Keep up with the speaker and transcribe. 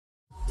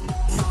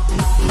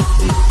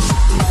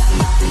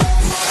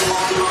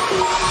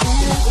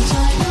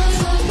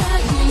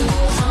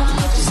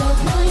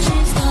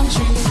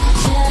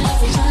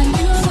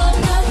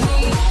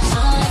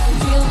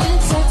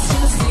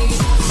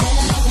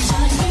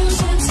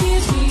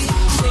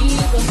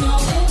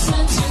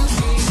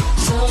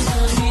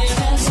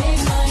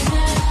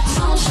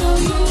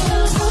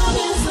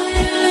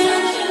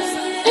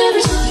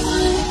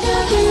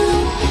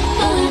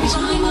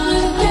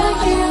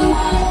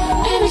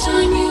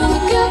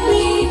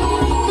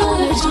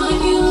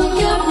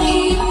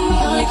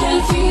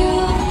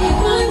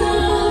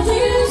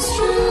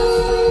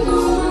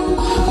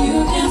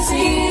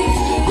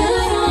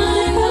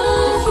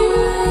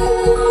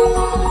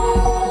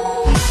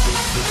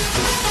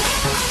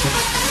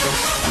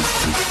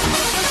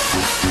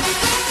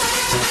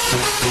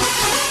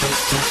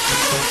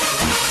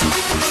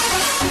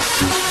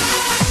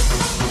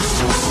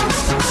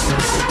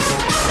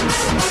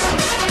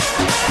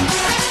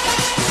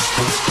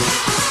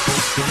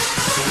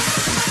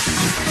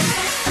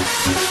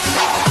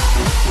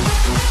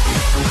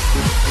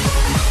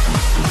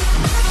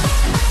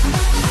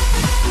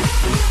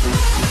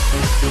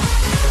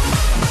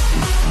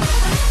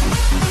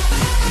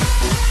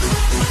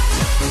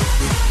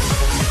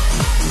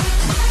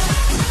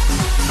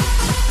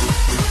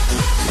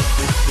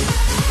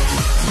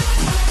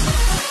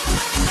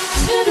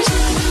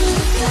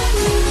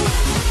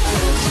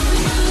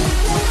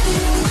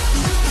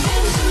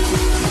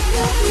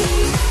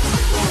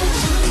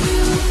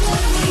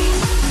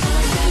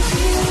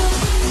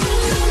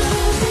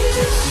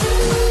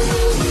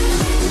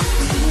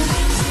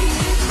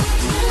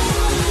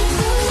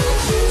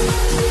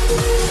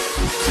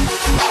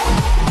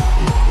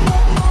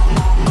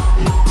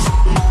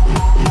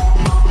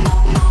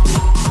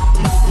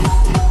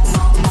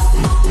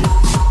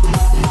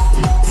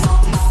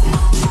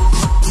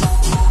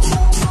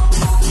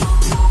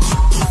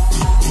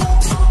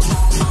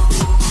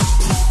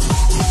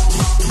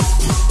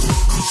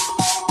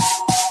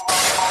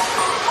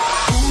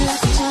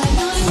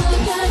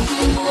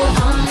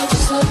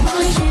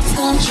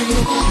country.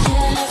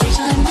 Every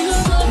time you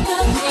look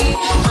at me,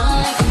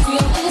 I can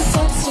feel it's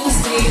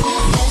ecstasy.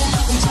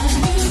 Every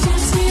time you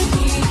dance with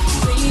me,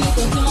 we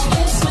both know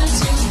it's meant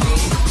to be.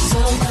 So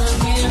come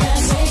here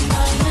and take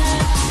my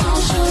hand,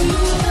 I'll show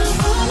you the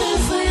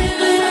promised land.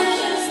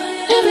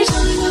 Every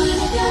time I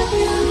look at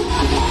you,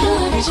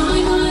 every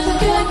time I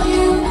look at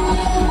you,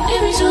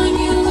 every time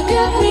you look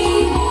at me,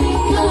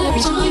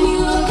 every time you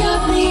look